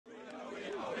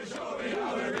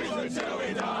Richmond till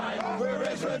we die. We're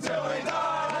Richmond till we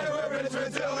die. We're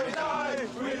Richmond till we die.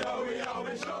 We know we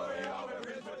always show we are. We're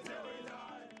Richmond till we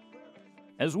die.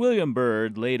 As William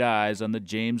Byrd laid eyes on the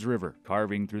James River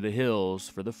carving through the hills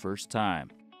for the first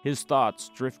time, his thoughts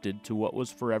drifted to what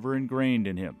was forever ingrained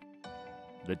in him: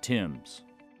 the Thames,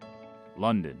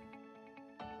 London,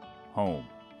 home.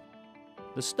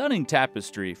 The stunning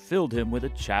tapestry filled him with a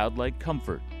childlike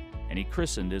comfort, and he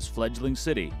christened his fledgling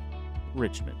city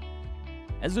Richmond.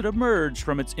 As it emerged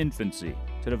from its infancy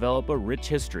to develop a rich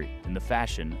history in the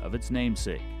fashion of its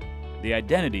namesake, the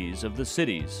identities of the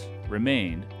cities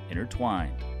remained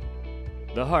intertwined.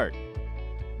 The heart,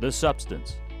 the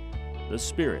substance, the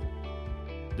spirit,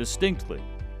 distinctly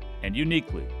and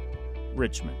uniquely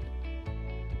Richmond.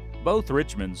 Both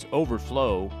Richmonds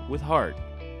overflow with heart,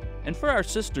 and for our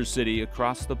sister city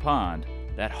across the pond,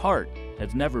 that heart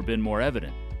has never been more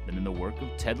evident than in the work of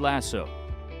Ted Lasso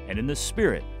and in the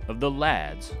spirit of the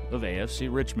lads of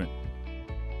AFC Richmond.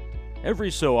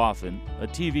 Every so often, a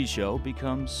TV show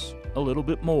becomes a little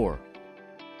bit more.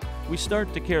 We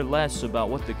start to care less about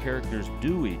what the characters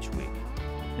do each week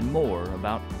and more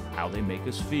about how they make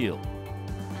us feel.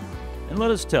 And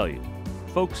let us tell you,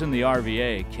 folks in the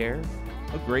RVA care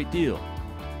a great deal.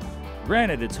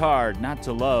 Granted, it's hard not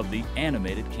to love the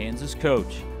animated Kansas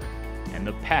coach and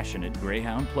the passionate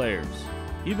Greyhound players,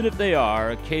 even if they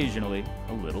are occasionally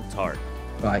a little tart.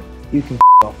 Right, you can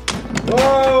off.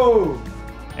 Whoa!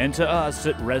 And to us,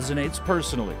 it resonates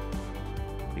personally,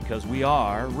 because we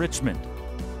are Richmond.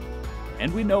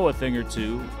 And we know a thing or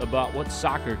two about what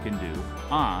soccer can do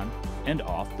on and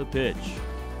off the pitch.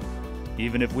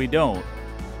 Even if we don't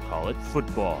call it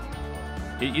football,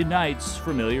 it unites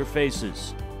familiar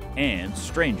faces and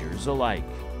strangers alike,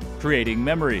 creating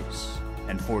memories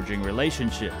and forging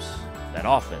relationships that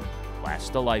often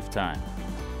last a lifetime.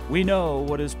 We know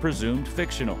what is presumed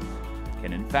fictional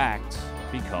can in fact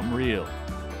become real.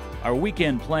 Our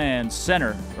weekend plans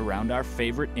center around our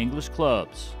favorite English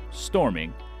clubs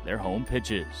storming their home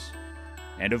pitches.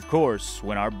 And of course,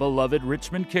 when our beloved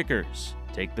Richmond Kickers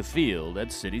take the field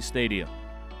at City Stadium.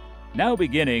 Now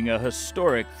beginning a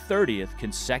historic 30th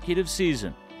consecutive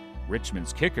season,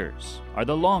 Richmond's Kickers are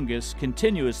the longest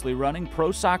continuously running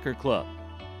pro soccer club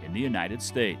in the United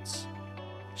States.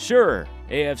 Sure,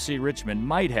 AFC Richmond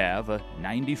might have a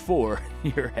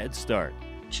 94-year head start.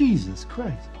 Jesus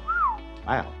Christ.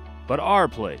 Wow. But our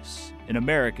place in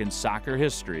American soccer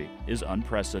history is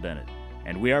unprecedented,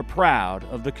 and we are proud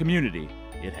of the community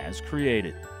it has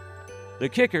created. The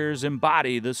Kickers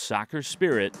embody the soccer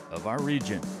spirit of our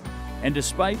region, and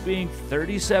despite being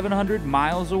 3,700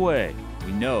 miles away,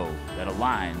 we know that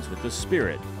aligns with the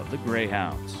spirit of the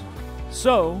Greyhounds.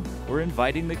 So, we're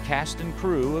inviting the cast and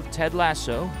crew of Ted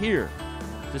Lasso here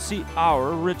to see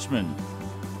our Richmond,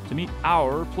 to meet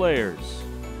our players,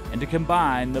 and to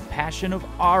combine the passion of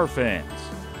our fans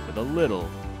with a little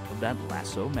of that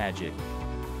Lasso magic.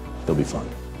 It'll be fun.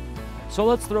 So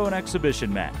let's throw an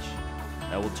exhibition match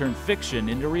that will turn fiction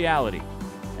into reality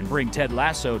and bring Ted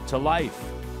Lasso to life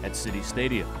at City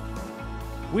Stadium.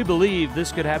 We believe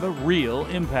this could have a real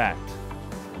impact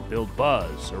and build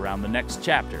buzz around the next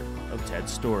chapter of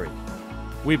Ted's story.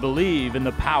 We believe in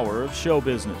the power of show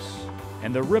business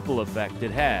and the ripple effect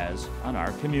it has on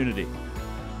our community.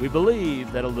 We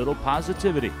believe that a little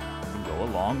positivity can go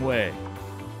a long way.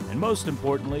 And most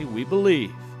importantly, we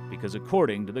believe because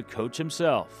according to the coach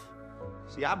himself,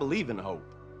 see, I believe in hope.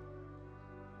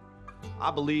 I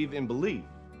believe in belief.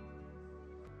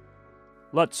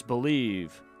 Let's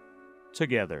believe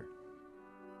together.